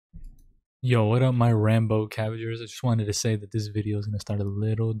Yo, what up, my Rambo Cabagers? I just wanted to say that this video is going to start a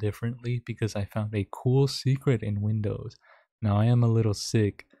little differently because I found a cool secret in Windows. Now, I am a little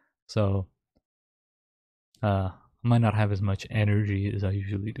sick, so I might not have as much energy as I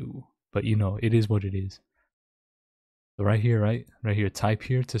usually do, but you know, it is what it is. So right here, right here, type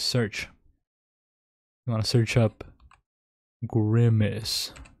here to search. You want to search up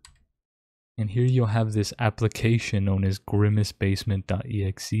Grimmace. And here you'll have this application known as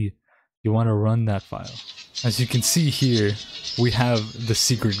grimacebasement.exe. You want to run that file. As you can see here, we have the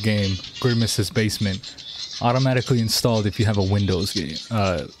secret game, Grimmace's Basement, automatically installed if you have a Windows game,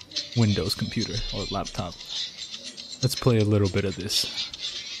 Windows computer or laptop. Let's play a little bit of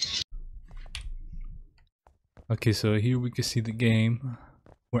this. Okay, so here we can see the game.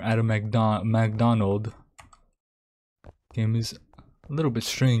 We're at a Madonald. Game is a little bit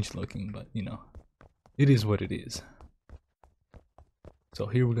strange looking, but you know, it is what it is. So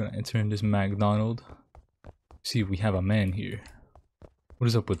here we're gonna enter in this Madonald. See, we have a man here. What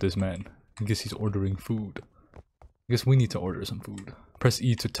is up with this man? I guess he's ordering food. I guess we need to order some food. Press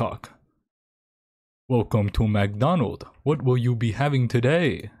E to talk. Welcome to Madonald. What will you be having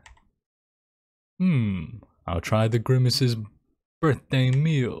today? I'll try the Grimmace's birthday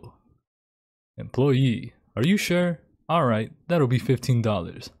meal. Employee, are you sure? Alright, that'll be $15.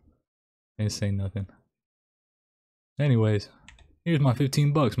 I didn't say nothing. Anyways, here's my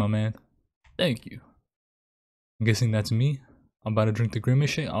 15 bucks, my man. Thank you. I'm guessing that's me. I'm about to drink the Grimmace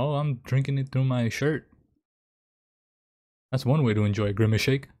shake. Oh, I'm drinking it through my shirt. That's one way to enjoy a Grimmace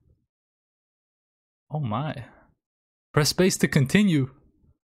shake. Oh my. Press space to continue.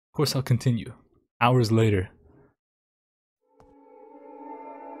 Of course I'll continue. Hours later.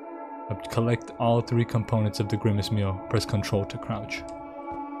 Collect all 3 components of the Grimmace meal. Press Control to crouch.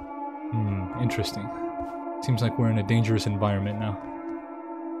 Interesting. Seems like we're in a dangerous environment now.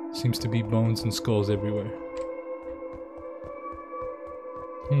 Seems to be bones and skulls everywhere.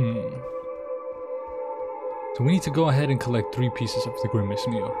 So we need to go ahead and collect 3 pieces of the Grimmace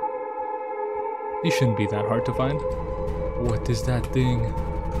meal. These shouldn't be that hard to find. What is that thing?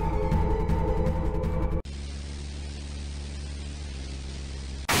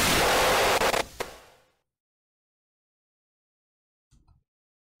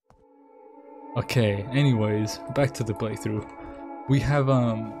 Okay, anyways, back to the playthrough. We have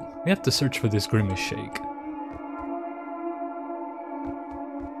to search for this Grimmace shake.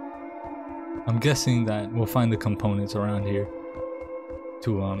 I'm guessing that we'll find the components around here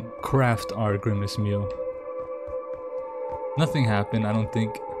to craft our Grimmace meal. Nothing happened, I don't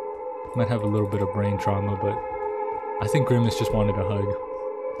think. Might have a little bit of brain trauma, but I think Grimmace just wanted a hug.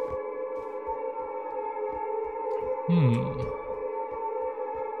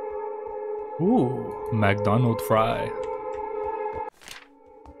 Ooh, McDonald's fry.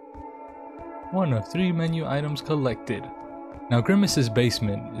 1 of 3 menu items collected. Now, Grimmace's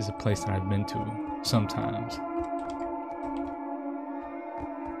Basement is a place that I've been to sometimes.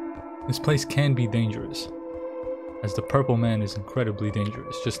 This place can be dangerous, as the Purple Man is incredibly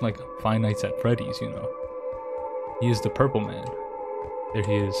dangerous, just like Five Nights at Freddy's, you know. He is the Purple Man. There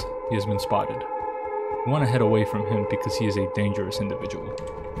he is. He has been spotted. We want to head away from him because he is a dangerous individual.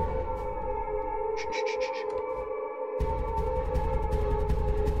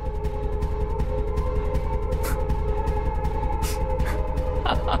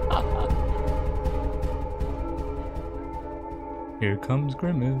 Here comes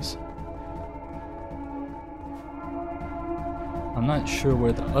Grimmace. I'm not sure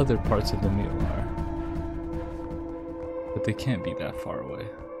where the other parts of the meal are, but they can't be that far away.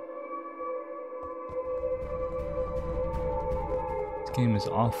 This game is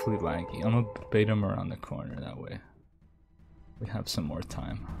awfully laggy. I'm gonna bait him around the corner, that way we have some more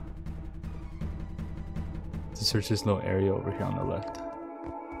time to search this little area over here on the left.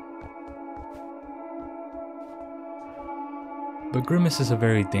 But Grimmace is a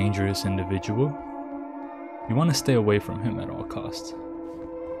very dangerous individual. You want to stay away from him at all costs.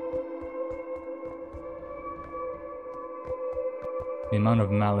 The amount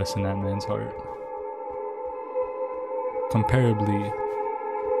of malice in that man's heart. Comparably,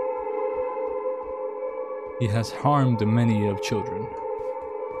 he has harmed many of children.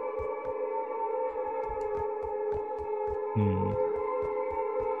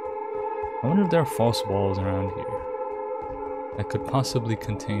 I wonder if there are false walls around here that could possibly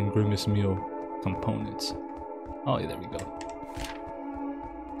contain Grimmace meal components. Oh, yeah, there we go.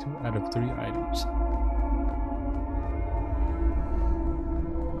 2 out of 3 items.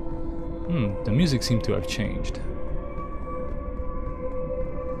 The music seemed to have changed.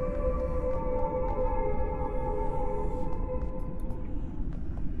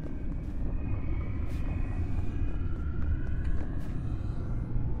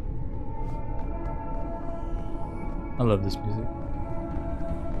 I love this music.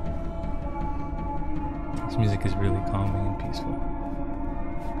 This music is really calming and peaceful.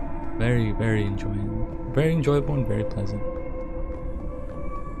 Very, very enjoyable. Very enjoyable and very pleasant.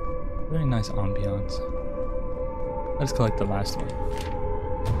 Very nice ambiance. Let's collect the last one.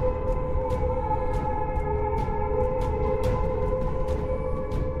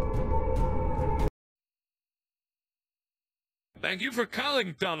 Thank you for calling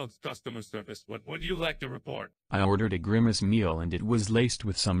McDonald's customer service. What would you like to report? I ordered a Grimmace meal and it was laced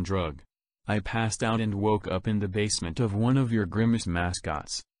with some drug. I passed out and woke up in the basement of one of your Grimmace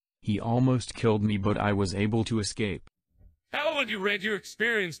mascots. He almost killed me, but I was able to escape. How would you rate your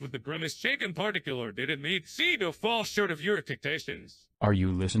experience with the Grimmace shake in particular? Did it exceed or fall short of your expectations? Are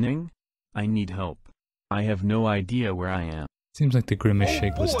you listening? I need help. I have no idea where I am. Seems like the Grimmace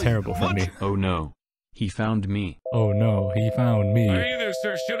shake was terrible for me. Oh no. He found me. Oh no, he found me. Are you there,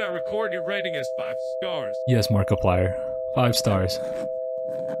 sir? Should I record your rating as 5 stars? Yes, Markiplier. 5 stars.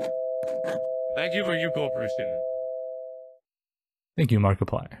 Thank you for your cooperation. Thank you,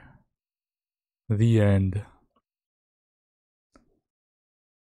 Markiplier. The end.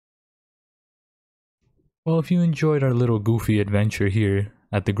 Well, if you enjoyed our little goofy adventure here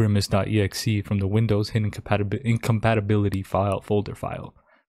at the Grimmace.exe from the Windows hidden incompatibility folder file,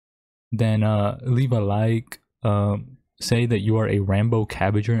 then leave a like, say that you are a Rambo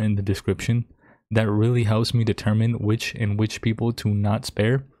Cabbager in the description. That really helps me determine which people to not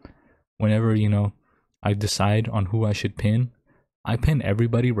spare. Whenever, you know, I decide on who I should pin. I pin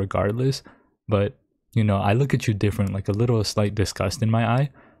everybody regardless, but, you know, I look at you different, like a little slight disgust in my eye,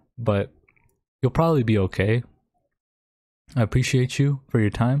 but you'll probably be okay. I appreciate you for your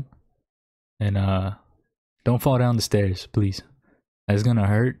time, and don't fall down the stairs, please. That's gonna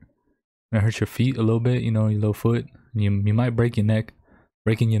hurt. Gonna hurt your feet a little bit, you know, your little foot. You might break your neck.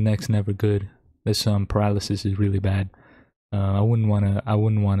 Breaking your neck's never good. This paralysis is really bad. I wouldn't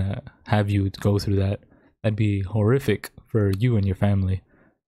wanna have you go through that. That'd be horrific for you and your family.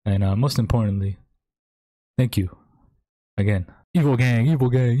 And most importantly, thank you again. Evil gang, evil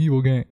gang, evil gang.